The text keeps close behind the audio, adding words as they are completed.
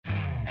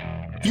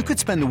You could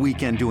spend the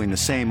weekend doing the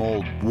same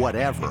old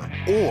whatever,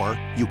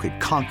 or you could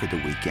conquer the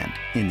weekend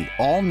in the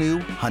all-new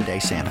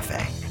Hyundai Santa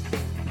Fe.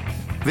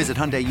 Visit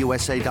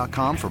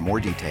HyundaiUSA.com for more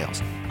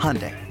details.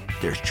 Hyundai,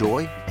 there's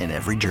joy in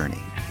every journey.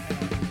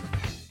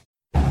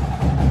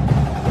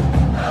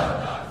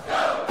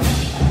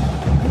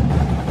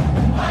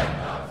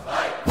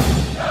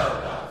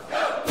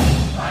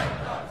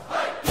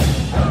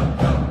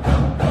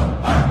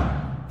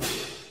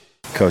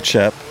 Coach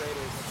Shep.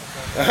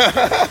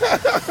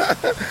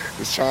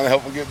 Just trying to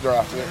help him get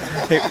drafted.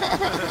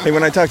 Hey,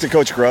 when I talked to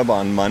Coach Grubb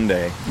on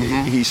Monday,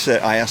 he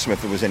said, I asked him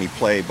if there was any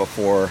play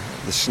before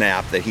the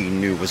snap that he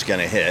knew was going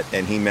to hit,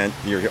 and he meant,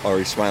 you're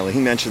already smiling, he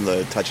mentioned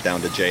the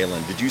touchdown to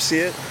Jalen. Did you see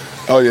it?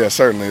 Oh, yeah,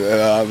 certainly.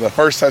 The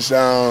first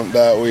touchdown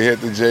that we hit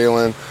to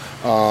Jalen,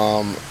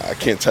 I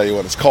can't tell you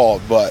what it's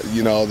called, but,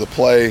 you know, the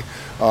play,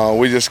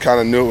 we just kind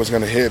of knew it was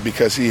going to hit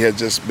because he had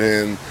just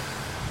been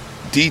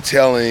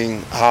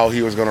detailing how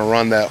he was going to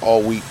run that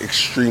all week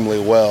extremely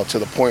well, to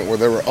the point where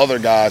there were other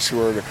guys who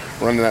were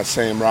running that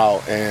same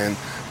route, and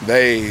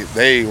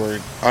they were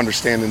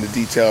understanding the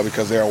detail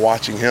because they were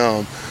watching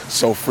him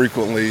so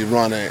frequently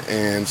run it.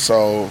 And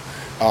so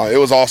it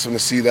was awesome to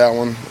see that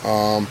one.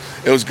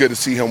 It was good to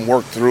see him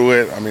work through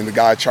it. I mean, the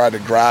guy tried to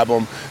grab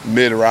him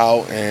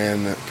mid-route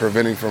and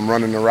prevent him from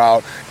running the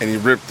route, and he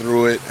ripped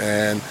through it,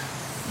 and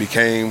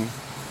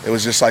it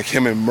was just like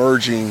him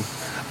emerging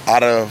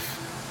out of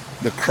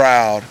the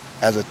crowd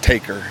as a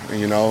taker,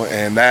 you know,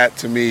 and that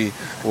to me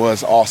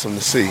was awesome to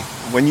see.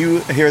 When you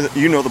hear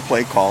the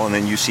play call and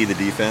then you see the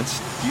defense,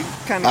 do you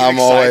kind of get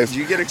excited? Do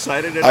you get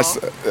excited at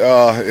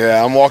all?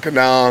 Yeah, I'm walking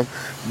down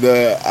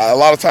a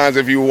lot of times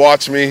if you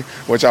watch me,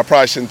 which I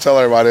probably shouldn't tell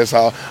everybody this,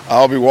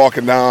 I'll be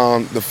walking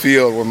down the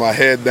field with my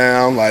head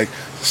down like,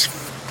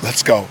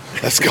 let's go,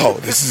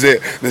 this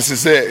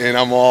is it, and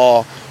I'm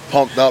all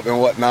pumped up and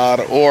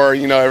whatnot. Or,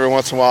 you know, every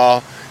once in a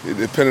while,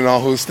 depending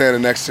on who's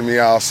standing next to me,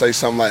 I'll say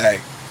something like,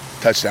 hey,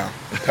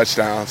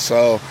 touchdown.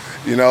 So,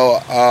 you know,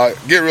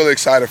 get really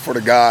excited for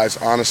the guys.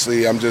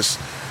 Honestly, I'm just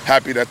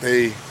happy that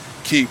they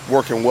keep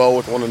working well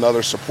with one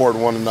another, supporting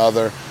one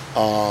another.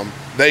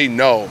 They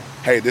know,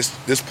 hey,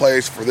 this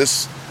plays for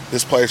this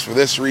plays for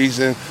this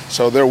reason,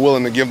 so they're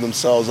willing to give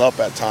themselves up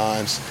at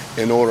times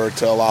in order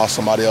to allow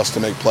somebody else to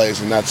make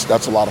plays, and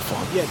that's a lot of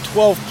fun. Yeah,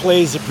 12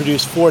 plays that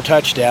produce 4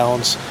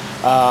 touchdowns.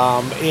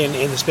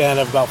 In the span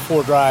of about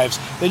 4 drives.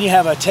 Then you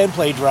have a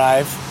 10-play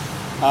drive.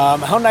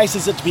 How nice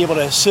is it to be able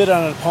to sit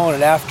on an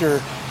opponent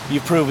after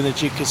you've proven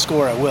that you can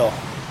score at will?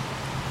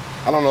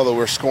 I don't know that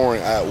we're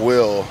scoring at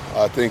will.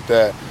 I think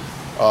that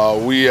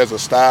we as a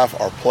staff,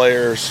 our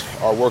players,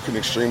 are working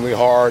extremely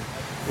hard.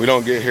 We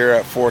don't get here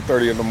at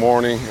 4:30 in the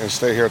morning and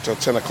stay here till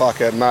 10 o'clock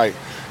at night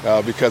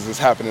because it's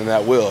happening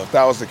at will. If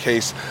that was the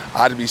case,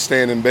 I'd be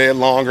staying in bed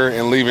longer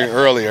and leaving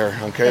earlier,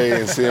 okay,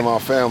 and seeing my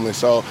family.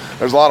 So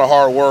there's a lot of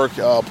hard work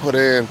put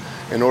in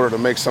order to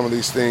make some of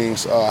these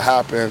things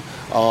happen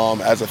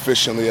as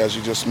efficiently as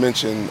you just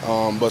mentioned.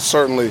 But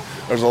certainly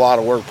there's a lot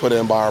of work put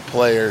in by our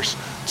players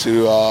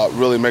to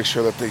really make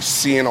sure that they're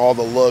seeing all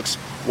the looks,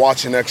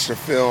 watching extra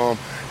film,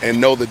 and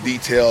know the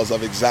details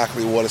of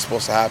exactly what is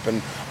supposed to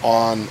happen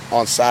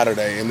on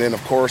Saturday. And then,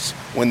 of course,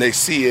 when they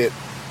see it,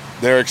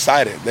 they're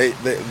excited.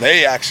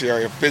 They actually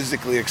are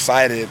physically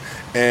excited,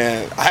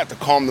 and I have to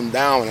calm them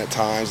down at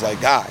times.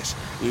 Like, guys,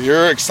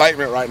 your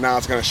excitement right now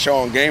is going to show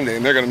on game day,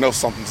 and they're going to know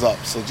something's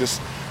up. So just,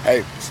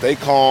 hey, stay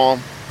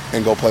calm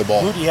and go play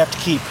ball. Who do you have to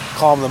keep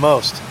calm the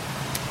most?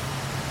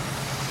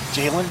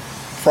 Jalen?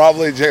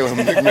 Probably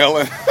Jalen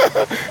McMillan.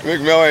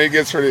 McMillan, he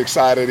gets pretty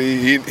excited.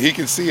 He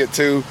can see it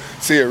too,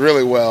 see it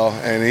really well,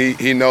 and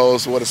he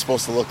knows what it's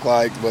supposed to look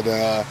like.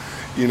 But,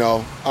 you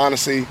know,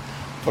 honestly,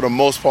 for the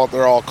most part,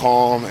 they're all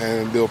calm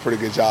and do a pretty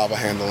good job of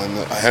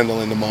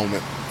handling the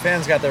moment.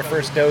 Fans got their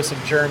first dose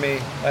of Jeremy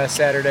last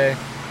Saturday.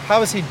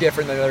 How is he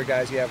different than the other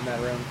guys you have in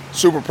that room?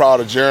 Super proud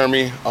of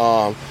Jeremy.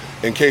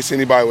 In case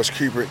anybody was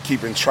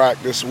keeping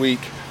track this week,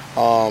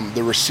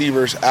 the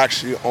receivers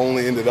actually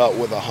only ended up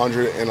with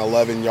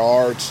 111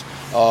 yards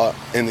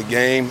in the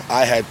game.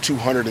 I had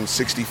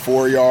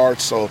 264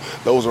 yards, so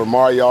those were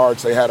my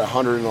yards. They had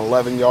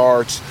 111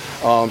 yards.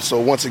 So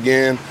once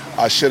again,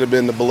 I should have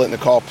been the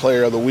Biletnikoff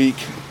Player of the Week.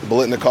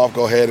 Biletnikoff,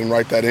 go ahead and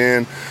write that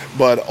in.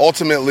 But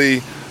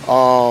ultimately,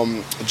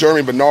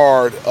 Jeremy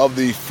Bernard, of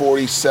the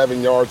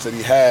 47 yards that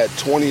he had,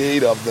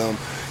 28 of them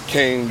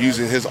came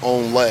using his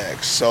own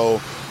legs.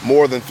 So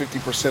more than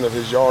 50% of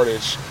his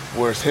yardage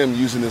was him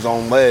using his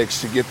own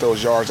legs to get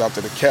those yards after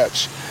the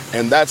catch.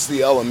 And that's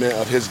the element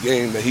of his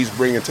game that he's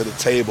bringing to the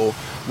table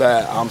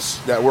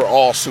that we're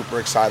all super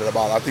excited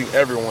about. I think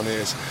everyone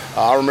is.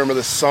 I remember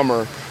this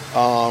summer,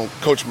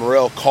 Coach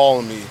Morrell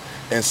calling me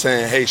and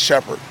saying, hey,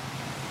 Shepard,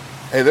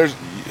 the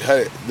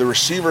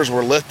receivers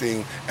were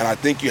lifting, and I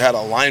think you had a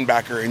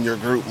linebacker in your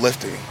group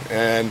lifting.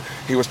 And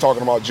he was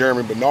talking about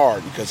Jeremy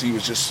Bernard because he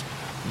was just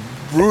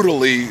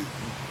brutally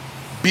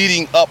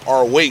beating up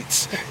our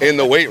weights in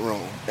the weight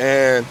room.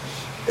 And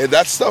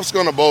that stuff's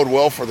going to bode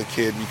well for the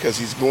kid because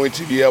he's going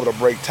to be able to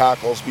break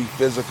tackles, be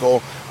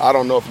physical. I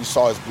don't know if you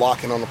saw his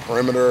blocking on the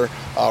perimeter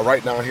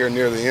right down here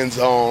near the end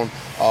zone.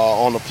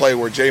 on the play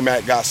where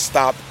J-Mac got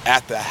stopped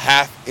at the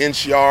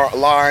half-inch yard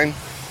line.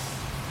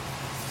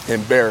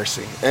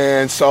 Embarrassing.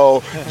 And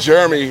so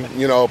Jeremy,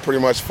 pretty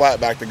much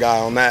flat-backed the guy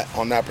on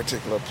that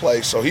particular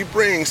play. So he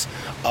brings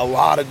a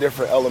lot of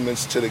different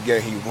elements to the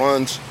game. He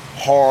runs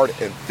hard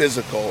and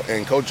physical.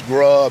 And Coach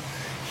Grubb,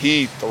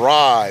 he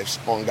thrives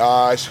on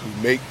guys who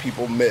make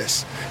people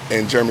miss.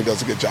 And Jeremy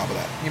does a good job of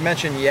that. You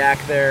mentioned Yak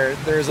there.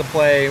 There's a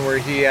play where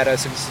he had a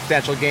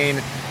substantial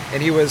gain,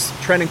 and he was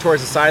trending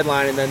towards the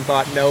sideline and then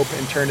thought nope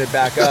and turned it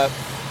back up.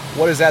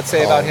 What does that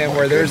say about him,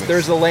 where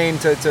there's a lane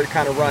to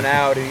kind of run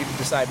out and he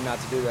decided not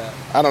to do that?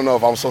 I don't know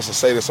if I'm supposed to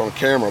say this on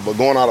camera, but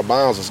going out of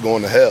bounds is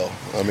going to hell.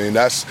 I mean,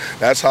 that's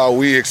how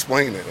we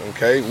explain it,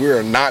 okay? We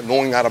are not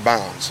going out of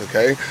bounds,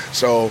 okay?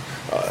 So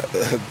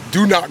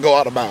do not go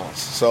out of bounds.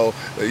 So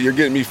you're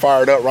getting me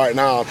fired up right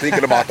now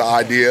thinking about the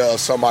idea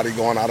of somebody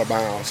going out of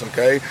bounds,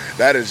 okay?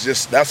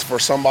 That's for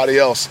somebody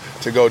else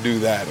to go do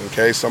that,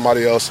 okay?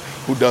 Somebody else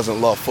who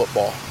doesn't love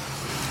football.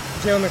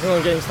 Jalen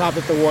McMillan getting stopped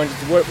at the 1,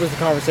 what was the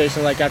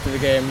conversation like after the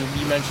game?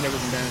 You mentioned it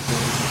was embarrassing.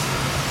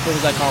 What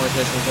was that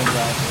conversation with him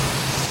about?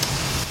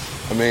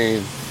 I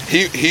mean,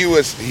 he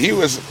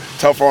was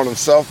tougher on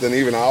himself than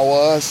even I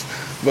was,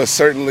 but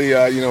certainly,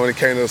 when it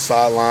came to the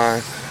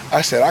sideline,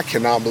 I said, I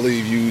cannot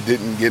believe you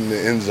didn't get in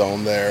the end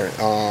zone there.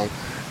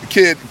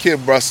 The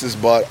kid busts his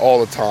butt all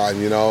the time,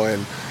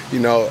 and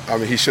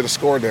he should have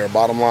scored there,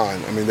 bottom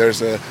line. I mean,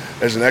 there's an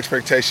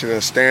expectation and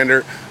a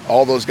standard.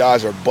 All those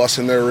guys are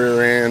busting their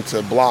rear end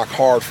to block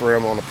hard for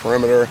him on the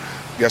perimeter.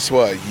 Guess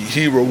what?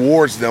 He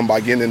rewards them by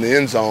getting in the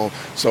end zone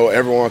so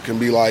everyone can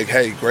be like,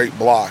 hey, great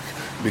block,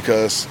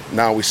 because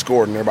now we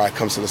scored and everybody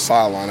comes to the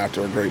sideline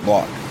after a great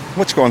block.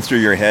 What's going through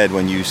your head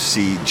when you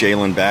see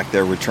Jalen back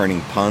there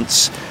returning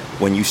punts,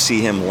 when you see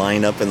him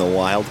line up in the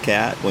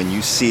Wildcat, when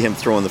you see him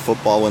throwing the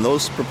football, when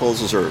those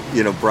proposals are,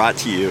 brought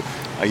to you?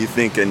 Are you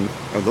thinking,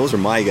 oh, those are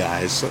my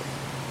guys?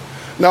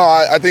 No,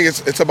 I think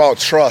it's about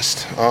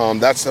trust.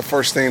 That's the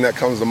first thing that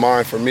comes to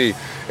mind for me,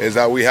 is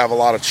that we have a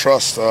lot of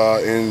trust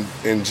in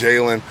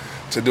Jalen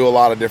to do a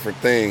lot of different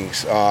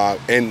things.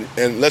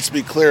 And let's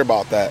be clear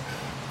about that.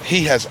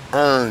 He has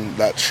earned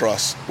that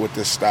trust with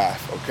this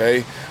staff,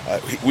 okay?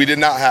 We did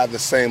not have the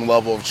same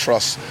level of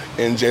trust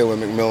in Jalen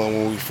McMillan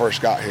when we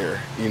first got here,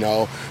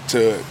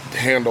 to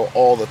handle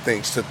all the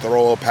things, to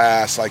throw a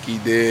pass like he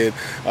did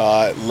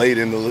late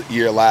in the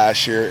year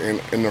last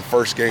year in the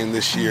first game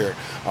this year,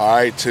 all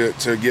right,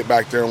 to get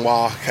back there and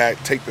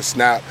Wildcat, take the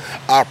snap,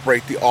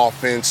 operate the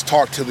offense,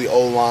 talk to the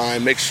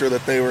O-line, make sure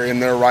that they were in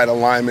their right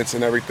alignments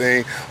and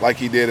everything like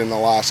he did in the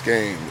last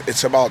game.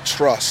 It's about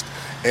trust.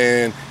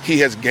 And he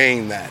has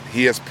gained that.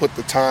 He has put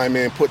the time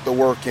in, put the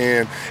work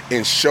in,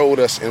 and showed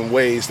us in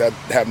ways that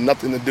have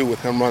nothing to do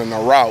with him running a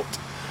route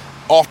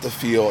off the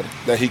field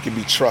that he can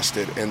be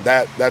trusted. And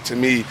that to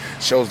me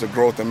shows the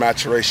growth and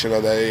maturation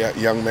of that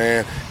young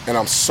man. And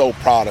I'm so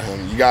proud of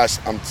him. You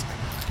guys, I'm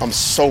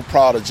so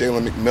proud of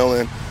Jalen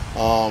McMillan,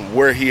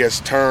 what he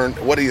has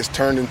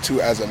turned into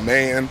as a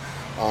man.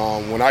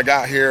 When I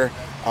got here,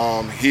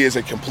 he is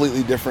a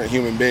completely different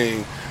human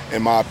being,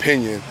 in my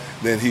opinion,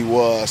 than he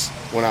was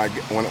when I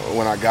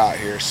got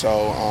here.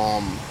 So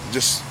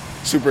just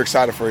super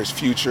excited for his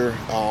future.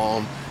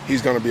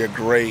 He's going to be a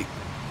great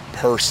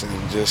person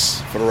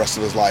just for the rest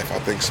of his life, I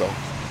think so.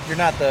 You're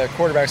not the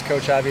quarterback's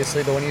coach,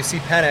 obviously, but when you see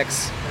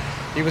Penix,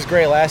 he was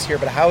great last year,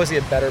 but how is he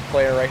a better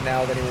player right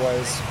now than he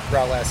was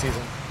throughout last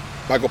season?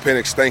 Michael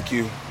Penix, thank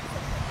you.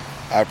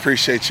 I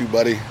appreciate you,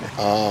 buddy.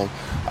 I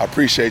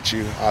appreciate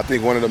you. I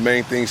think one of the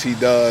main things he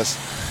does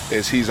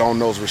is he's on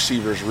those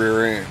receivers'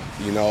 rear end,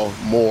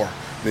 more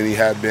than he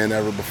had been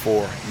ever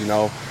before.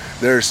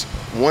 There's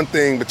one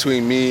thing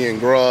between me and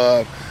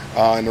Grubb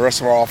and the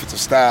rest of our offensive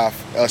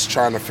staff, us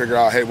trying to figure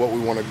out, hey, what we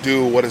want to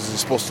do, what is it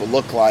supposed to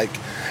look like,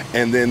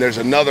 and then there's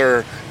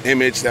another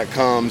image that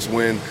comes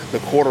when the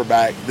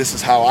quarterback, this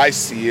is how I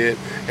see it,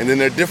 and then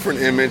there's a different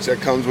image that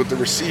comes with the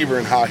receiver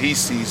and how he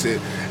sees it.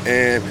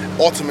 And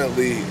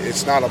ultimately,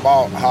 it's not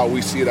about how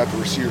we see it at the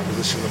receiver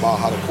position, it's about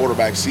how the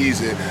quarterback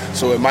sees it.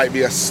 So it might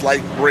be a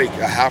slight break,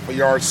 a half a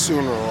yard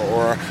sooner,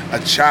 or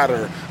a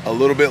chatter a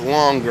little bit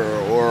longer,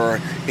 or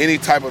any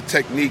type of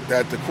technique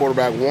that the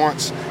quarterback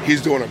wants.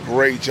 He's doing a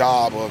great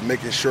job of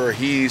making sure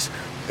he's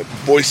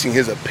voicing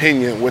his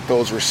opinion with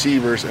those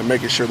receivers and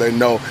making sure they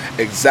know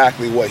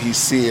exactly what he's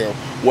seeing,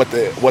 what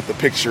the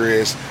picture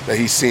is that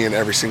he's seeing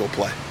every single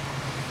play.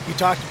 You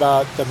talked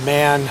about the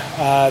man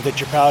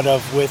that you're proud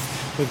of with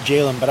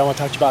Jalen, but I want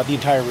to talk about the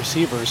entire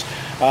receivers.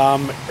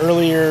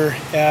 Earlier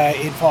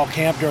in fall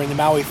camp during the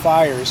Maui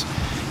Fires,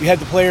 you had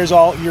the players,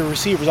 your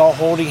receivers all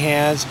holding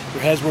hands,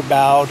 their heads were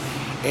bowed,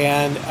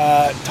 and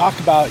talk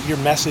about your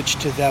message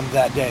to them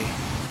that day.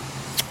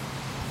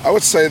 I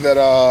would say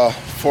that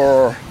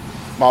for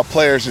my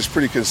players, it's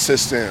pretty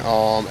consistent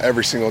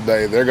every single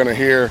day. They're going to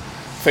hear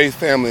faith,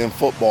 family, and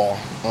football.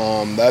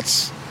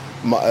 That's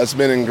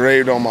been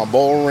engraved on my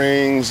bowl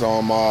rings,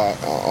 in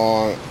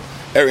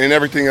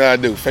everything that I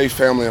do, faith,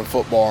 family, and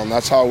football. And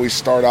that's how we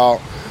start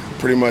out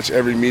pretty much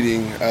every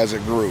meeting as a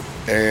group.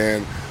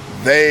 And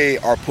they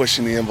are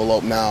pushing the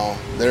envelope now.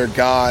 They're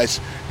guys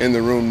in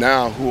the room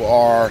now who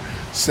are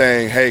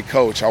saying, hey,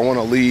 coach, I want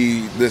to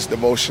lead this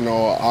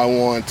devotional. I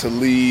want to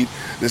lead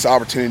this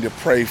opportunity to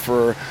pray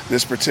for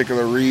this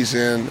particular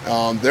reason.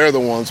 They're the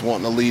ones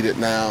wanting to lead it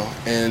now.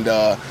 And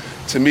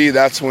to me,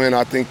 that's when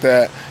I think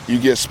that you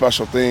get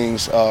special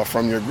things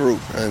from your group.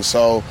 And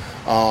so,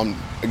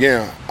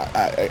 again,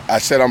 I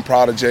said I'm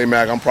proud of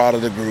J-Mac. I'm proud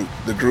of the group.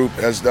 The group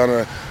has done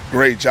a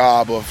great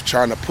job of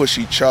trying to push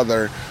each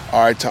other,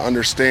 all right, to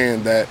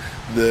understand that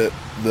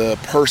the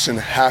person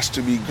has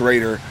to be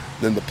greater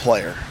than the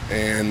player.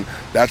 And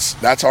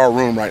that's our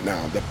room right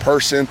now. The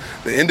person,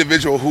 the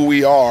individual who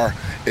we are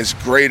is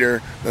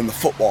greater than the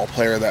football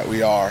player that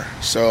we are.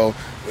 So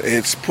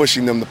it's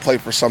pushing them to play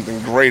for something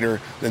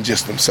greater than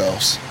just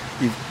themselves.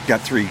 You've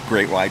got 3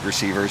 great wide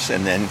receivers,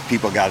 and then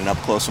people got an up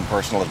close and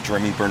personal of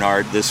Jimmy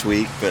Bernard this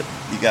week, but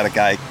you got a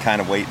guy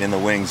kind of waiting in the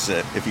wings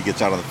that if he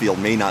gets out on the field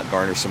may not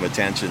garner some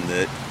attention,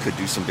 that could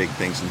do some big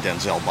things in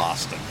Denzel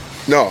Boston.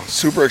 No,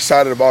 super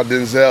excited about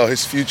Denzel.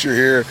 His future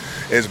here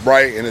is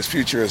bright, and his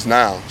future is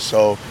now.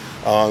 So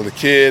the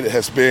kid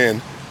has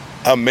been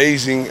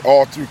amazing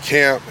all through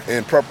camp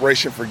in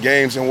preparation for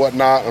games and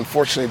whatnot.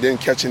 Unfortunately,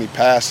 didn't catch any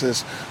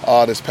passes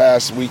this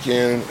past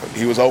weekend.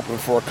 He was open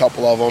for a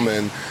couple of them,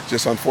 and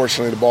just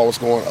unfortunately the ball was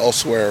going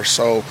elsewhere.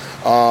 So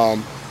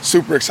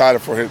super excited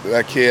for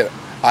that kid.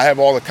 I have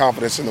all the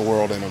confidence in the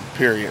world in him,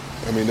 period.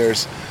 I mean,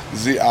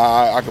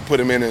 I could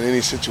put him in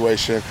any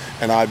situation,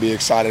 and I'd be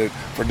excited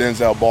for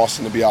Denzel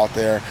Boston to be out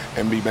there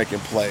and be making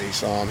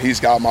plays. He's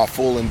got my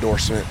full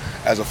endorsement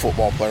as a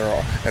football player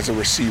or as a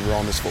receiver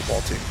on this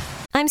football team.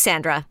 I'm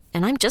Sandra,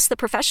 and I'm just the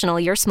professional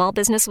your small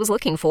business was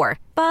looking for.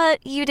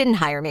 But you didn't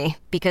hire me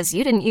because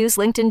you didn't use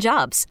LinkedIn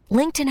Jobs.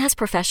 LinkedIn has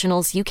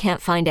professionals you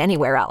can't find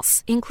anywhere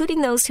else,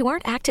 including those who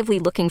aren't actively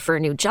looking for a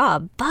new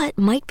job, but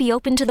might be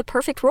open to the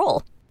perfect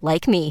role,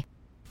 like me.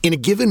 In a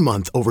given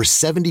month, over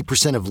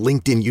 70% of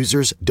LinkedIn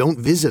users don't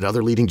visit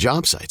other leading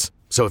job sites.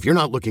 So if you're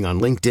not looking on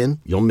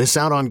LinkedIn, you'll miss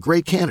out on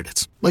great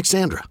candidates like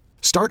Sandra.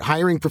 Start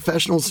hiring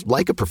professionals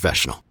like a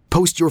professional.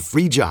 Post your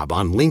free job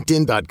on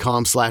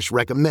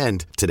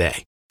linkedin.com/recommend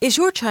today. Is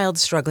your child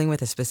struggling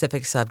with a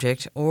specific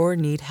subject or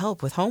need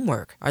help with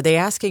homework? Are they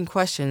asking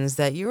questions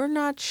that you're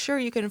not sure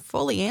you can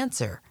fully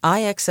answer?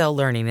 IXL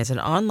Learning is an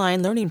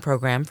online learning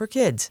program for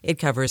kids. It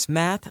covers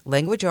math,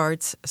 language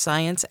arts,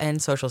 science,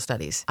 and social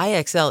studies.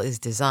 IXL is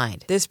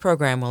designed. This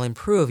program will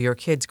improve your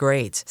kids'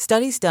 grades.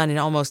 Studies done in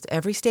almost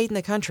every state in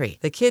the country.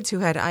 The kids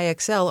who had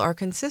IXL are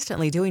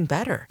consistently doing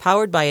better.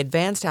 Powered by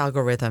advanced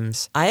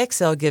algorithms,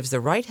 IXL gives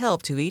the right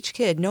help to each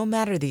kid no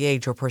matter the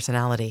age or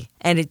personality.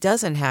 And it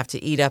doesn't have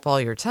to eat up all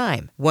your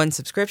time. One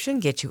subscription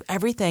gets you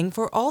everything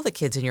for all the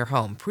kids in your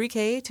home,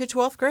 pre-K to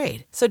 12th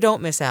grade. So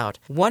don't miss out.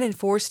 1 in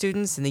 4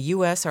 students in the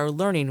U.S. are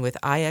learning with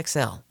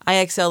IXL.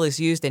 IXL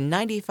is used in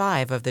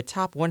 95 of the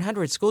top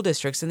 100 school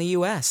districts in the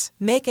U.S.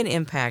 Make an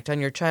impact on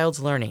your child's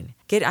learning.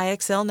 Get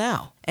IXL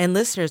now. And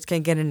listeners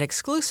can get an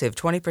exclusive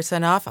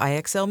 20% off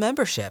IXL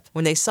membership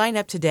when they sign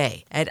up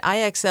today at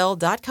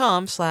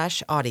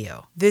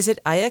IXL.com/audio. Visit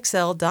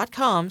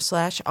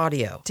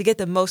IXL.com/audio to get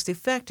the most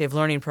effective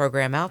learning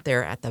program out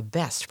there at the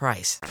best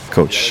price.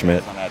 Coach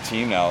Schmidt. On that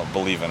team now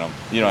believe in him.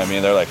 You know what I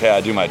mean? They're like, hey,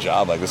 I do my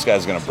job. Like, this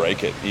guy's going to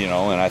break it, you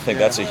know? And I think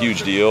that's a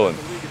huge deal.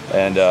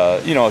 And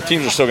you know,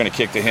 teams are still going to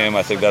kick to him.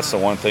 I think that's the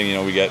one thing, you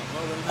know, we get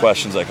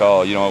questions like,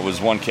 oh, you know, it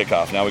was one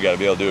kickoff. Now we got to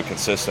be able to do it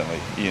consistently.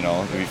 You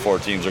know, before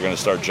teams are going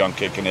to start junk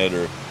kicking it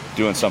or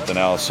doing something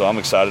else. So I'm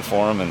excited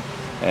for him,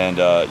 and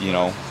you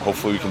know,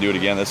 hopefully we can do it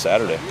again this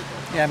Saturday.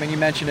 Yeah, I mean, you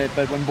mentioned it,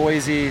 but when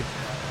Boise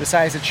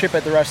decides to chip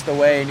it the rest of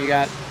the way and you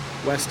got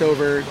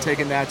Westover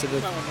taking that to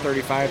the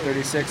 35,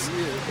 36,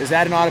 is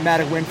that an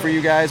automatic win for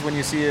you guys when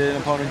you see an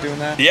opponent doing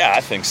that? Yeah,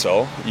 I think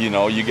so. You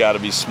know, you got to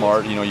be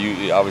smart. You know,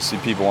 you obviously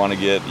people want to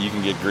you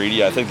can get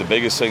greedy. I think the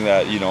biggest thing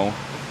that, you know,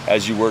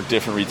 as you work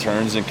different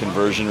returns and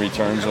conversion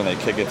returns when they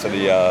kick it to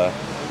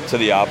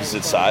the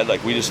opposite side,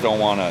 like, we just don't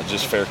want to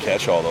just fair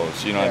catch all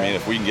those. You know what I mean?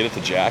 If we can get it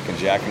to Jack and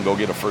Jack can go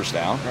get a first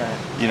down,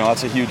 you know,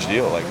 that's a huge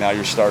deal. Like, now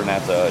you're starting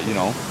at the, you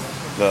know,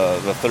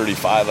 the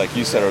 35, like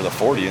you said, or the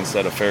 40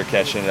 instead of fair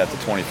catching it at the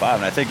 25.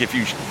 And I think if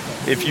you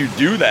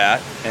do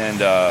that and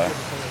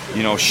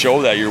you know,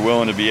 show that you're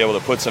willing to be able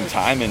to put some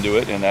time into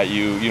it and that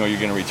you know you're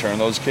going to return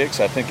those kicks,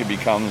 I think it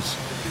becomes,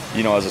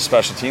 you know, as a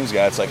special teams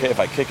guy, it's like, hey, if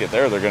I kick it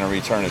there, they're going to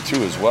return it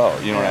too as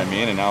well. You know what I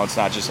mean? And now it's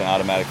not just an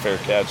automatic fair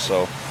catch.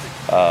 So,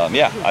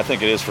 yeah, I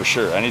think it is for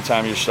sure.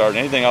 Anytime you're starting,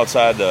 anything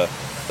outside the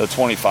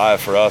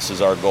 25 for us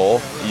is our goal,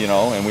 you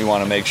know, and we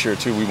want to make sure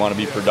too, we want to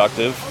be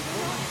productive,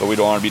 but we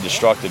don't want to be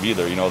destructive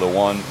either. You know, the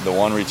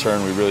one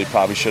return we really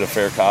probably should have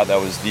fair caught,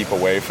 that was deep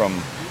away from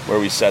where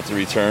we set the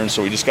return.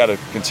 So we just got to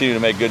continue to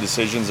make good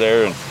decisions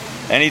there. And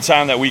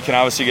anytime that we can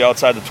obviously get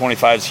outside the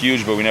 25 is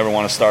huge, but we never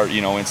want to start,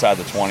 you know, inside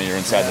the 20 or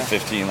inside the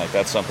 15. Like,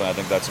 that's something I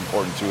think that's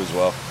important too as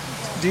well.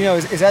 Do you know,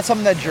 is that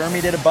something that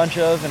Jeremy did a bunch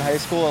of in high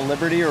school at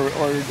Liberty, or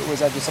was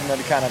that just something that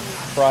he kind of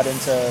brought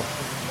into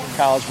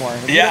college more?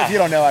 If you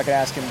don't know, I can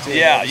ask him too.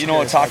 Yeah, you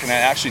know, talking to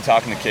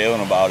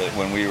Kalen about it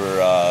when we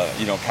were,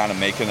 you know, kind of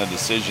making a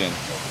decision.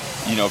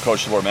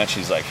 Coach DeBoer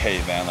mentioned, he's like,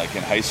 hey, man, like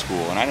in high school,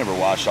 and I never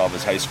watched all of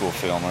his high school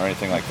film or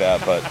anything like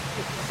that, but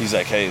he's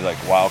like, hey, like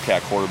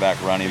Wildcat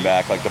quarterback, running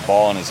back, like the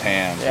ball in his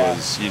hands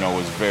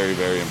was very,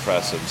 very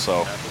impressive.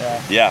 So,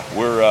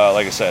 we're,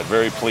 like I said,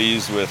 very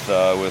pleased with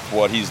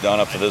what he's done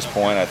up to this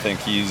point. I think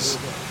he's,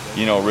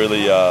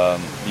 really,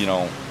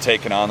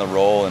 taken on the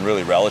role and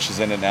really relishes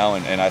in it now,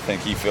 and I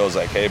think he feels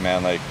like, hey,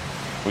 man, like,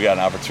 we got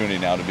an opportunity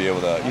now to be able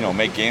to,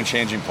 make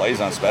game-changing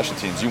plays on special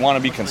teams. You want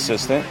to be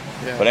consistent,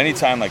 but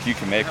anytime, like, you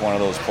can make one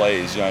of those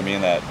plays,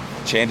 that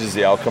changes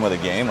the outcome of the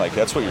game, like,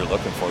 that's what you're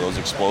looking for. Those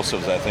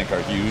explosives, I think,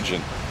 are huge.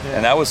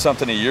 And that was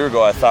something a year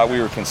ago I thought we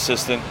were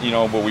consistent,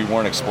 but we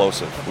weren't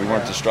explosive. We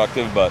weren't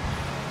destructive, but,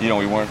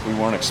 we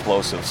weren't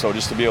explosive. So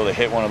just to be able to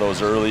hit one of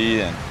those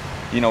early and,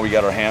 we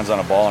got our hands on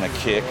a ball and a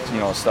kick,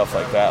 stuff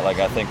like that. Like,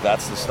 I think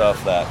that's the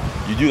stuff that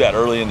you do that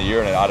early in the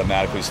year and it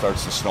automatically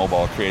starts to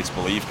snowball, creates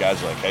belief.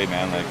 Guys are like, hey,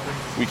 man, like,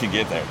 we can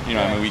get there.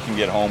 We can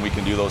get home, we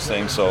can do those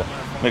things. So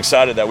I'm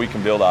excited that we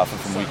can build off it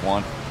from week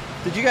one.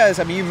 Did you guys,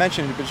 you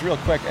mentioned it, but just real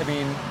quick,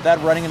 that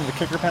running into the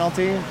kicker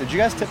penalty, did you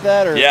guys tip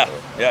that? Or? Yeah,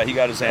 he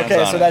got his hands on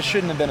it. Okay, so that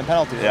shouldn't have been a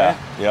penalty, right?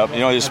 Yep. He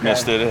just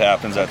missed it. It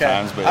happens at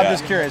times, but I'm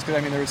just curious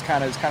because, it was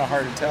kind of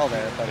hard to tell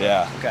there.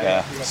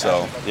 But,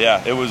 So,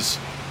 it was.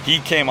 He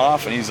came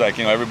off and he's like,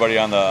 everybody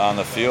on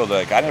the field,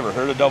 like, I never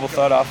heard a double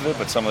thud off of it,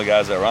 but some of the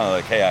guys that run are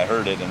like, hey, I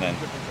heard it, and then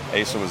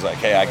Asa was like,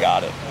 hey, I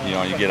got it.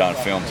 You get on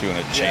film too, and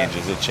it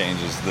changes, the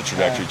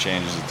trajectory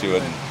changes it to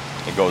it, and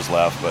it goes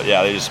left. But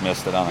they just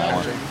missed it on that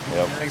one.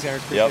 Yep. Thanks,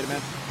 Eric. Appreciate it,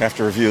 man.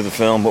 After review of the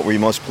film, what were you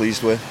most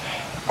pleased with?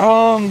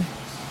 I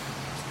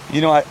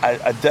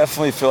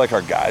definitely feel like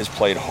our guys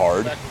played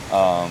hard,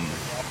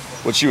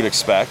 which you would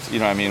expect.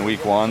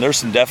 Week one,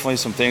 there's definitely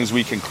some things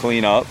we can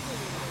clean up.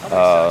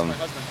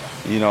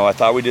 I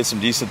thought we did some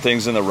decent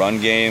things in the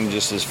run game,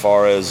 just as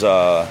far as,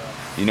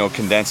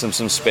 condensing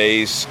some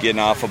space, getting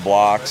off of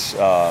blocks.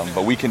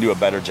 But we can do a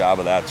better job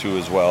of that too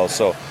as well.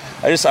 So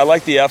I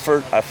like the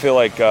effort. I feel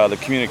like the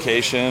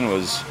communication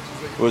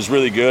was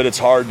really good. It's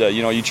hard to,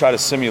 you try to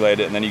simulate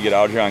it and then you get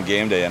out here on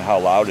game day and how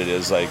loud it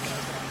is. Like,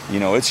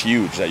 it's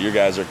huge that your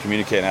guys are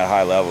communicating at a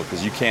high level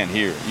because you can't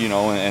hear,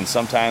 and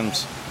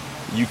sometimes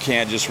you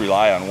can't just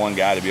rely on one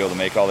guy to be able to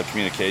make all the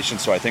communication.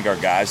 So I think our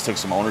guys took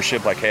some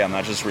ownership, like, hey, I'm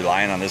not just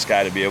relying on this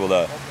guy to be able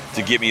to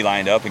get me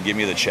lined up and give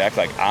me the check.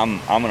 Like, I'm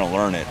going to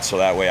learn it so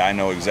that way I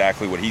know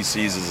exactly what he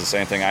sees is the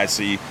same thing I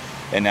see,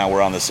 and now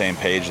we're on the same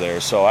page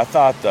there. So I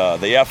thought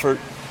the effort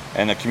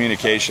and the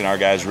communication, our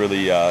guys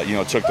really,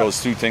 took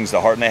those two things to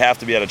heart, and they have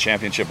to be at a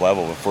championship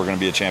level if we're going to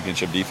be a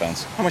championship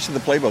defense. How much of the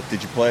playbook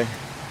did you play?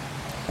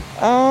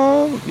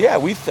 Our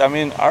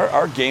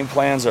game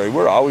plans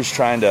we're always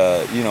trying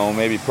to,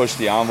 maybe push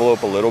the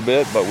envelope a little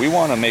bit, but we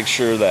want to make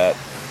sure that,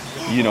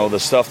 the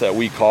stuff that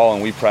we call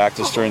and we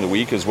practice during the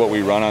week is what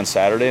we run on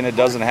Saturday, and it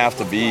doesn't have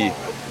to be,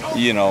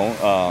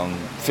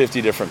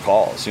 50 different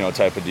calls,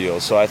 type of deal.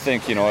 So I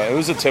think, it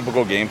was a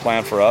typical game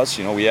plan for us.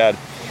 We had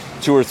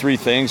 2 or 3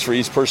 things for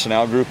each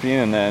personnel grouping,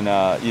 and then,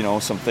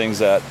 some things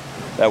that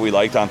we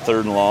liked on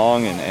 3rd and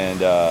long,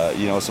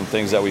 and some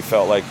things that we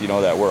felt like,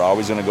 that we're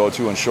always going to go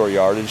to in short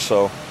yardage.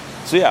 So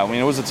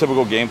it was a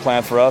typical game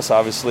plan for us.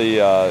 Obviously,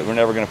 we're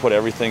never going to put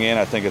everything in.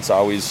 I think it's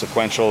always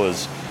sequential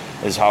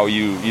is how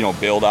you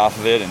build off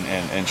of it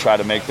and try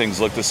to make things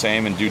look the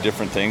same and do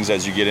different things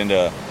as you get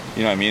into,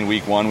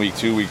 week 1, week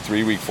 2, week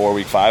 3, week 4,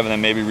 week 5, and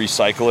then maybe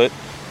recycle it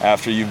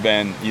after you've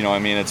been,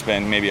 it's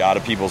been maybe out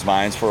of people's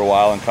minds for a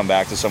while and come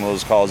back to some of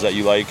those calls that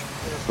you like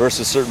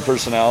versus certain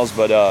personnels.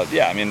 But,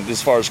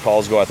 as far as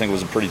calls go, I think it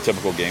was a pretty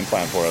typical game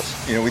plan for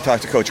us. We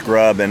talked to Coach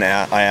Grubb, and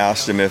I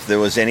asked him if there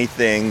was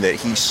anything that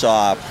he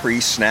saw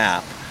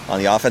pre-snap on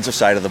the offensive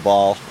side of the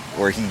ball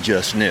where he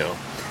just knew.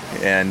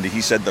 And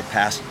he said the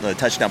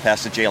touchdown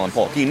pass to Jalen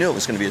Polk. He knew it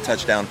was going to be a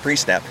touchdown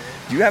pre-snap.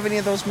 Do you have any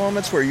of those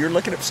moments where you're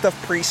looking at stuff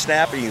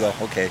pre-snap and you go,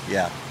 okay,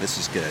 yeah, this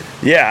is good?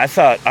 Yeah, I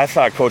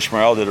thought Coach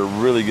Morrell did a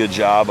really good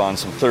job on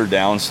some 3rd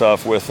down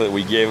stuff with it.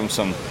 We gave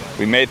him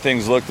we made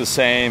things look the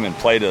same and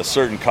played a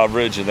certain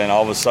coverage, and then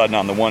all of a sudden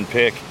on the one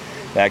pick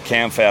that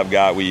Cam Fab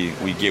got, we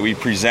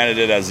presented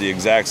it as the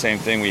exact same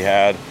thing we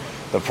had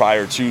the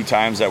prior 2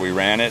 times that we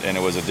ran it, and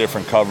it was a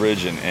different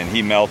coverage, and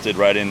he melted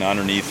right in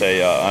underneath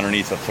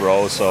a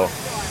throw. So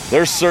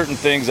there's certain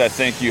things I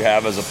think you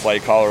have as a play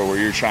caller where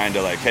you're trying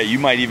to, like, hey, you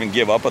might even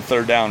give up a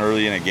 3rd down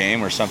early in a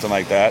game or something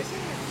like that,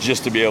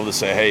 just to be able to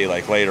say, hey,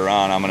 like, later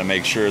on I'm going to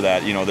make sure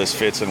that this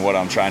fits in what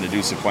I'm trying to do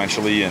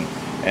sequentially,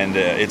 and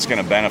it's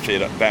going to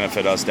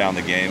benefit us down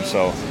the game.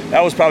 So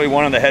that was probably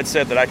one on the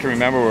headset that I can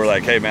remember where we're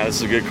like, hey, man, this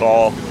is a good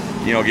call.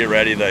 Get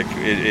ready. Like,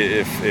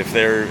 if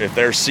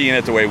they're seeing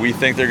it the way we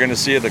think they're going to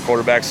see it, the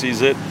quarterback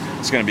sees it,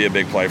 it's going to be a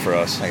big play for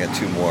us. I got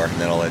 2 more, and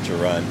then I'll let you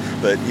run.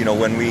 But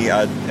when we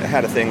had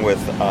a thing with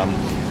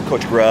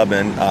Coach Grubb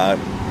and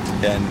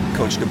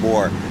Coach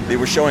DeBoer, they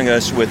were showing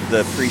us with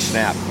the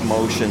pre-snap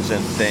motions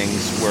and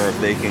things where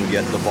if they can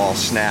get the ball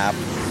snapped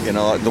You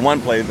know, the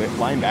one play, the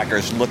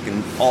linebacker's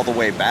looking all the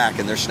way back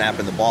and they're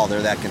snapping the ball.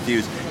 They're that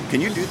confused. Can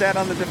you do that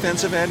on the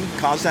defensive end?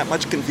 Cause that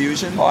much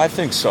confusion? Oh, I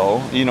think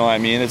so. You know, I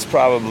mean, it's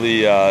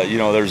probably, you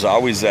know, there's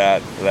always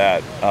that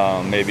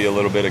maybe a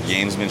little bit of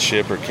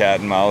gamesmanship or cat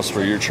and mouse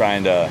where you're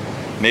trying to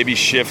maybe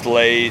shift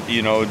late,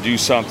 you know, do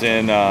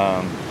something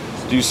during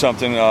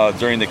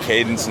the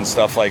cadence and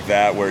stuff like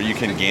that where you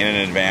can gain an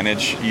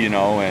advantage, you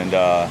know, and,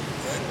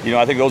 you know,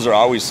 I think those are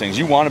always things.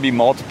 You want to be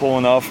multiple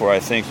enough where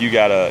I think you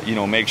got to, you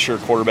know, make sure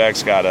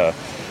quarterbacks got to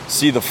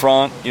see the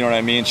front, you know what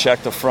I mean?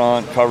 Check the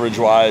front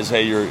coverage-wise.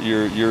 Hey,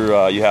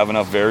 you have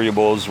enough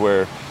variables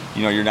where,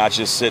 you know, you're not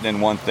just sitting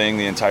in one thing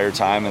the entire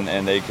time,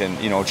 and they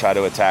can, you know, try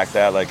to attack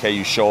that. Like, hey,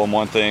 you show them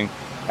one thing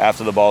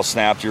after the ball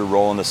snapped, you're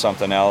rolling to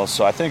something else.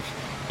 So I think,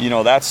 you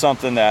know, that's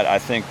something that I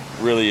think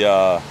really,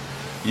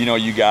 you know,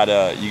 you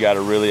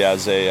gotta really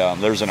as a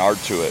there's an art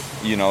to it.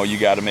 You know, you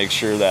got to make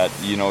sure that,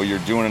 you know, you're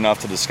doing enough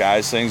to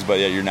disguise things, but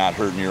yeah, you're not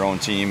hurting your own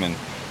team and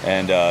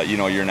you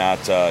know, you're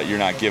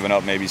not giving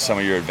up maybe some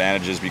of your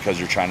advantages because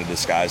you're trying to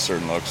disguise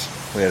certain looks.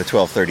 We had a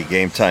 12:30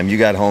 game time. You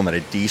got home at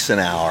a decent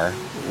hour.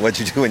 What'd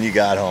you do when you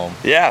got home?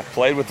 Yeah,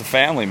 played with the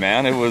family,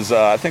 man. It was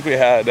I think we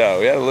had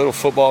a little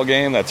football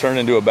game that turned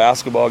into a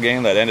basketball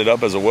game that ended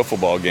up as a wiffle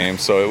ball game.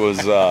 So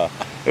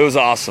it was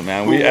awesome,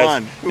 man. Who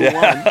won? Who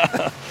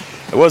won?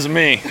 It wasn't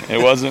me.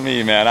 It wasn't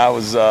me, man. I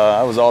was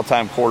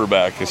all-time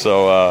quarterback.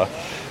 So,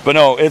 but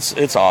no,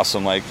 it's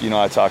awesome. Like, you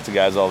know, I talk to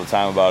guys all the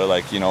time about it.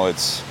 Like, you know,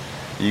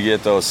 you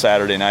get those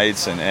Saturday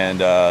nights and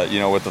you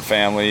know, with the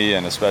family,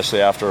 and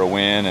especially after a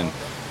win, and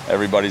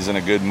everybody's in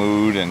a good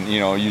mood, and, you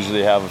know,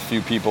 usually have a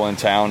few people in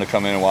town to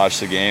come in and watch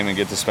the game and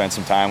get to spend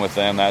some time with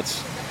them.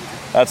 That's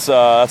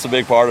a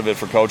big part of it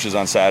for coaches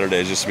on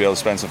Saturdays, just to be able to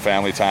spend some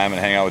family time and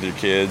hang out with your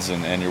kids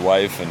and your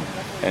wife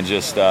and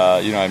just, you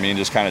know what I mean,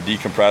 just kind of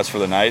decompress for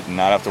the night and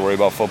not have to worry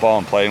about football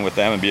and playing with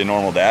them and be a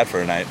normal dad for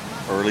a night.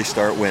 Early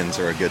start wins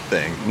are a good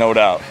thing. No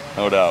doubt,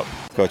 no doubt.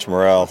 Coach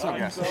Morrell.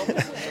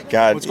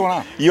 God, what's going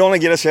on? You only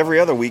get us every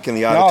other week in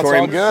the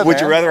auditorium. No, it's all good, Would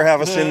man. you rather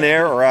have us in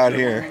there or out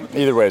here?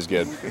 Either way is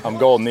good. I'm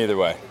golden either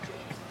way.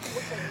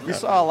 We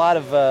saw a lot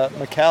of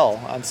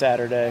Mikkel on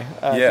Saturday.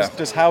 Yeah.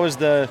 Just how is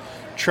the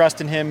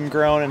trust in him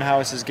grown, and how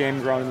has his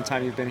game grown in the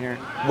time you've been here?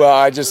 Well,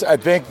 I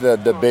think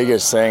the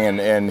biggest thing,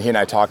 and he and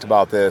I talked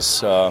about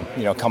this,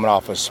 you know, coming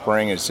off of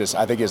spring, is just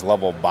I think his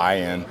level of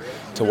buy-in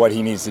to what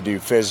he needs to do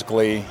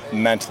physically,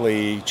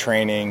 mentally,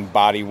 training,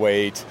 body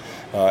weight,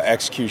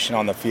 execution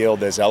on the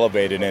field is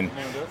elevated. And,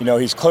 you know,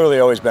 he's clearly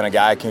always been a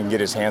guy who can get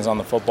his hands on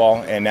the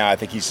football, and now I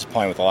think he's just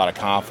playing with a lot of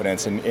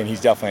confidence, and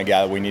he's definitely a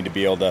guy that we need to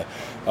be able to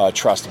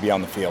trust to be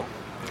on the field.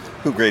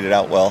 Who graded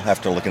out well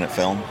after looking at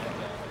film?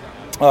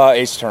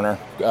 Ace Turner,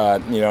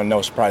 you know,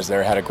 no surprise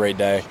there, had a great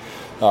day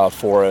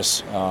for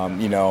us.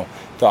 You know,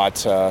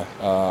 thought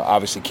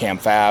obviously Cam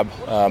Fab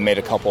made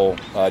a couple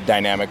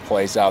dynamic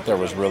plays out there,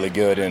 was really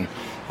good in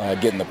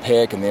getting the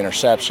pick and the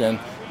interception.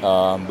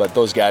 But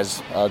those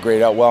guys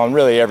graded out well, and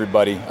really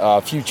everybody.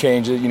 A few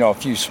changes, you know, a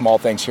few small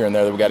things here and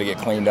there that we got to get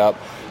cleaned up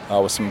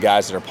with some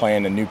guys that are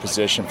playing a new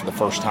position for the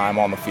first time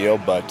on the field,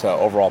 but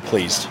overall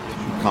pleased.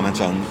 Comments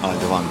on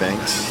Devon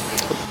Banks?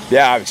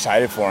 Yeah, I'm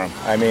excited for him.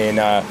 I mean,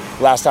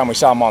 last time we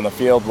saw him on the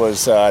field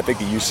was, I think,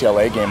 the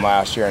UCLA game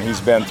last year, and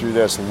he's been through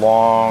this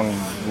long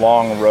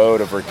road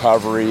of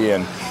recovery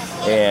and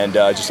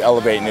just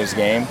elevating his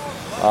game.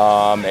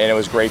 And it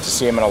was great to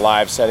see him in a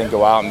live setting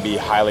go out and be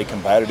highly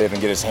competitive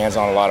and get his hands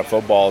on a lot of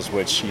footballs,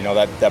 which, you know,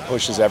 that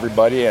pushes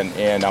everybody,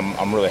 and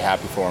I'm really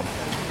happy for him.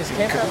 Is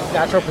Cam Fab's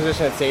natural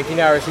position at safety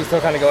now, or is he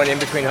still kind of going in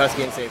between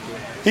Husky and safety?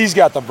 He's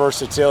got the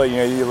versatility. You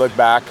know, you look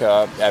back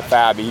at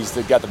Fab, he's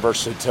got the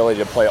versatility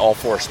to play all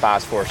four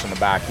spots for us in the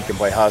back. He can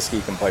play Husky,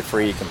 he can play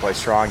free, he can play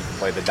strong, he can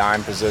play the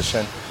dime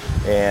position,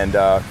 and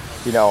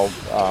you know,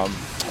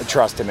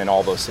 trust him in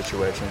all those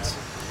situations.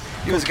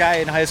 He was a guy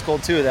in high school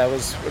too that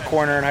was a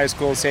corner in high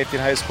school, safety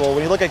in high school.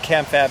 When you look at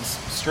Cam Fab's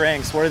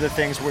strengths, what are the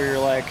things where you're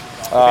like,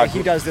 okay,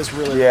 he does this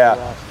really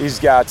well? He's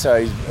got he's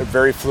a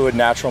very fluid,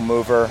 natural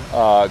mover,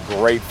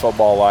 great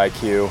football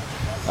IQ.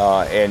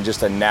 And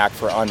just a knack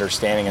for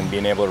understanding and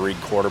being able to read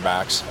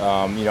quarterbacks.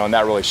 You know, and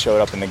that really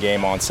showed up in the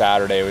game on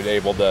Saturday. He was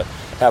able to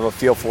have a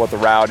feel for what the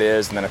route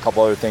is, and then a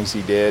couple other things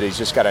he did. He's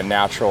just got a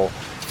natural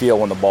feel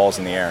when the ball's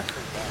in the air.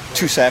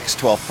 2 sacks,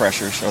 12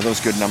 pressures. Are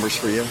those good numbers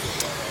for you?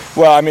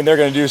 Well, I mean, they're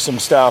going to do some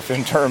stuff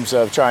in terms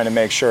of trying to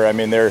make sure. I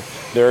mean, they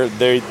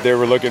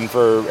were looking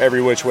for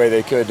every which way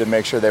they could to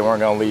make sure they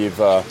weren't going to leave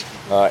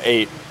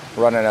 8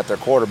 running at their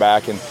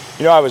quarterback. And,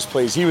 you know, I was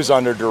pleased. He was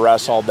under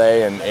duress all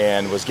day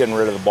and was getting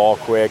rid of the ball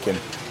quick. And,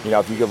 you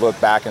know, if you could look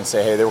back and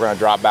say, hey, they were going to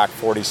drop back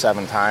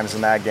 47 times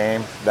in that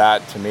game,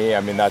 that, to me,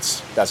 I mean,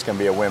 that's going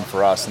to be a win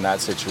for us in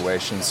that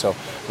situation. So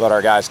let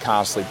our guys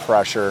constantly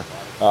pressure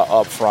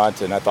up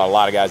front, and I thought a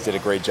lot of guys did a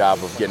great job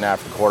of getting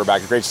after the quarterback.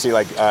 It's great to see,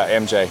 like,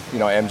 MJ. You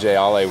know, MJ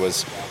Ale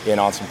was in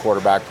on some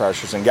quarterback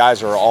pressures, and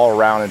guys are all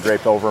around and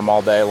draped over him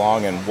all day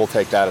long, and we'll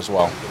take that as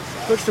well.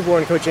 Coach DeBoer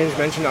and Coach James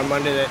mentioned on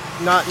Monday that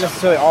not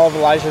necessarily all of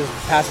Elijah's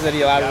passes that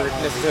he allowed were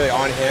necessarily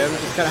on him.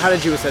 Just kind of, how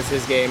did you assess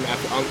his game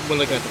when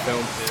looking at the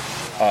film?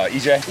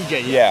 EJ?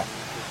 EJ, yeah.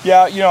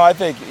 Yeah, I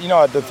think,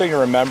 the thing to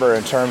remember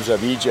in terms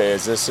of EJ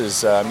is this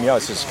is,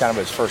 this is kind of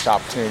his first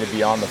opportunity to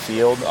be on the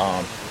field.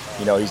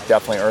 He's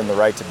definitely earned the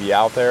right to be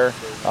out there.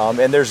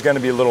 And there's going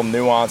to be little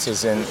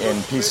nuances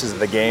in pieces of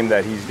the game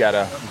that he's got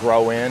to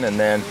grow in. And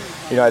then,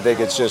 I think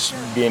it's just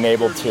being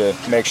able to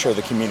make sure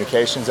the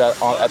communication's at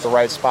the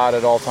right spot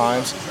at all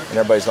times and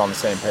everybody's on the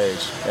same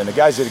page. And the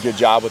guys did a good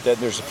job with it.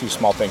 There's a few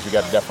small things we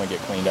got to definitely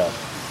get cleaned up.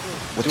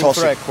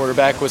 Tulsa at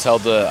quarterback was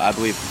held to, I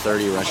believe,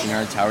 30 rushing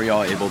yards. How are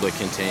y'all able to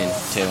contain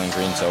Taylon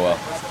Green so well?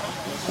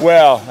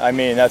 Well,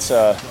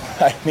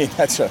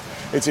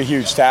 it's a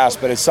huge task,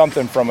 but it's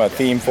something from a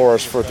theme for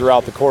us for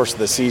throughout the course of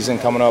the season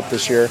coming up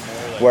this year,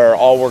 where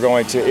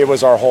it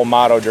was our whole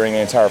motto during the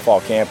entire fall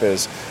camp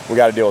is we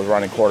got to deal with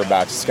running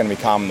quarterbacks. It's going to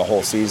be common the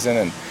whole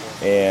season,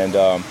 and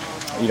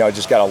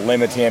just got to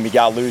limit him. He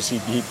got loose.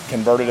 He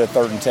converted a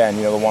 3rd and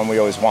 10. The one we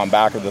always want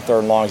back of the 3rd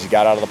and longs. He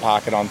got out of the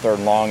pocket on 3rd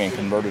and long and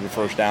converted a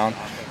 1st down.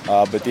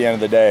 But at the end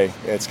of the day,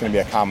 it's going to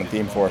be a common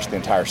theme for us the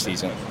entire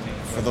season.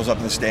 For those up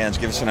in the stands,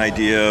 give us an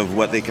idea of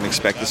what they can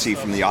expect to see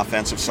from the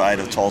offensive side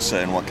of Tulsa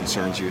and what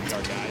concerns you.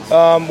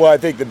 Well, I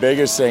think the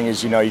biggest thing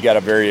is, you got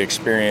a very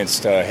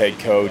experienced head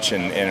coach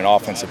and an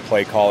offensive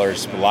play caller.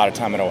 Spent a lot of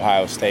time at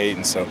Ohio State,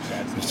 and so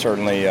we've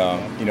certainly,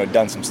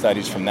 done some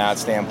studies from that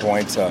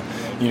standpoint.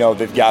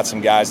 They've got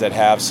some guys that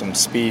have some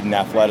speed and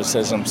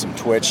athleticism, some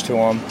twitch to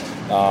them,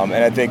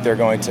 and I think they're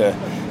going to,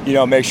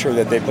 make sure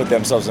that they put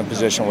themselves in a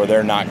position where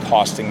they're not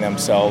costing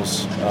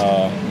themselves,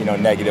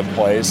 negative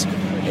plays.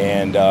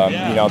 And,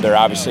 they're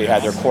obviously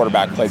had their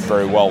quarterback played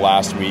very well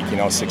last week,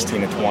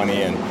 16 to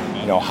 20 and,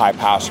 high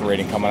passer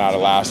rating coming out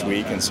of last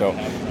week. And so,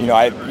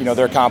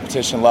 their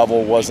competition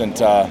level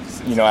wasn't,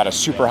 at a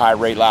super high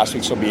rate last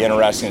week. So it'll be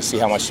interesting to see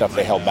how much stuff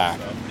they held back.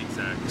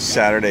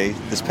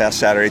 This past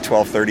Saturday,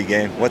 12:30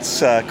 game. What's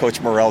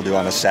Coach Morrell do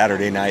on a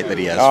Saturday night that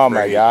he has? Oh,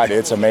 my God,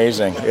 it's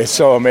amazing. It's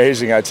so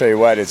amazing. I tell you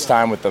what, it's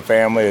time with the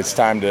family. It's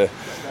time to,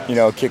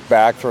 kick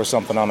back, throw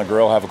something on the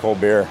grill, have a cold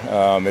beer.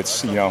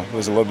 It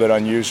was a little bit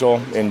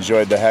unusual.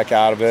 Enjoyed the heck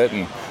out of it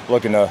and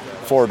looking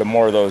forward to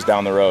more of those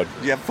down the road.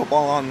 Do you have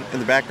football on in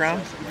the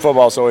background?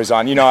 Football's always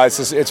on.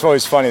 It's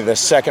always funny. The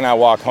second I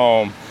walk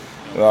home,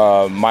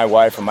 my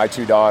wife and my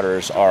 2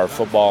 daughters are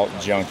football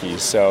junkies,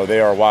 so they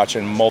are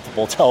watching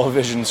multiple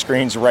television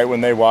screens right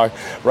when I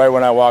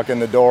walk in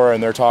the door,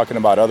 and they're talking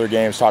about other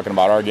games, talking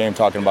about our game,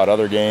 talking about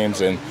other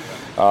games, and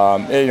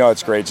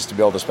it's great just to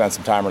be able to spend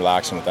some time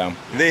relaxing with them.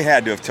 They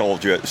had to have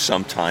told you at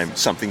some time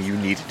something you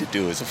needed to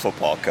do as a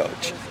football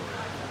coach.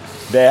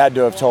 They had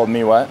to have told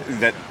me what?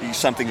 That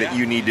something that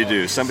you need to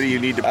do, somebody you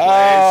need to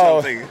play,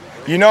 something.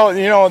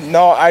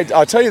 No.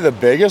 I'll tell you the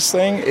biggest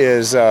thing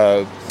is,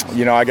 I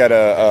got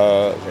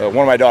one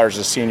of my daughters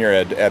is a senior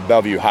at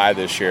Bellevue High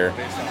this year,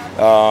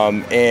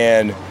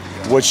 and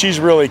what she's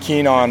really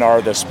keen on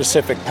are the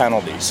specific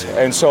penalties,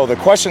 and so the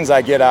questions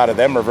I get out of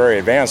them are very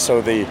advanced.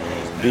 So the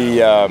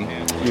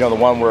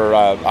one where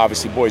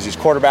obviously Boise's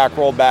quarterback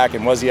rolled back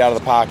and was he out of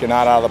the pocket,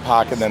 not out of the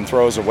pocket, then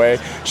throws away.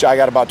 I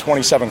got about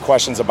 27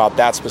 questions about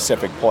that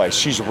specific play.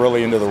 She's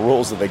really into the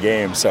rules of the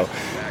game. So,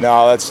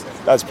 no,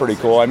 that's pretty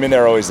cool. I mean,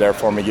 they're always there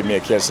for me, give me a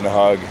kiss and a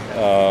hug,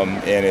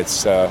 and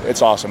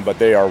it's awesome. But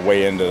they're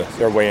way into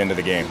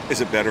the game.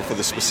 Is it better for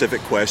the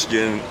specific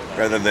question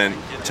rather than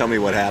tell me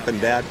what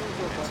happened, Dad?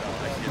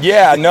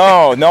 Yeah,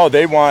 no,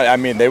 they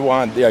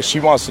want. Yeah, she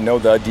wants to know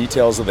the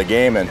details of the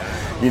game, and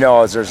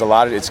there's a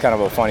lot of. It's kind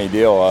of a funny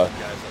deal.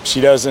 She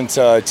doesn't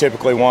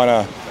typically want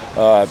to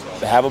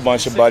have a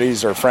bunch of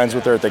buddies or friends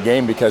with her at the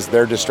game because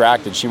they're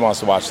distracted. She wants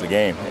to watch the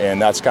game,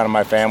 and that's kind of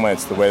my family.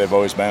 It's the way they've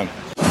always been.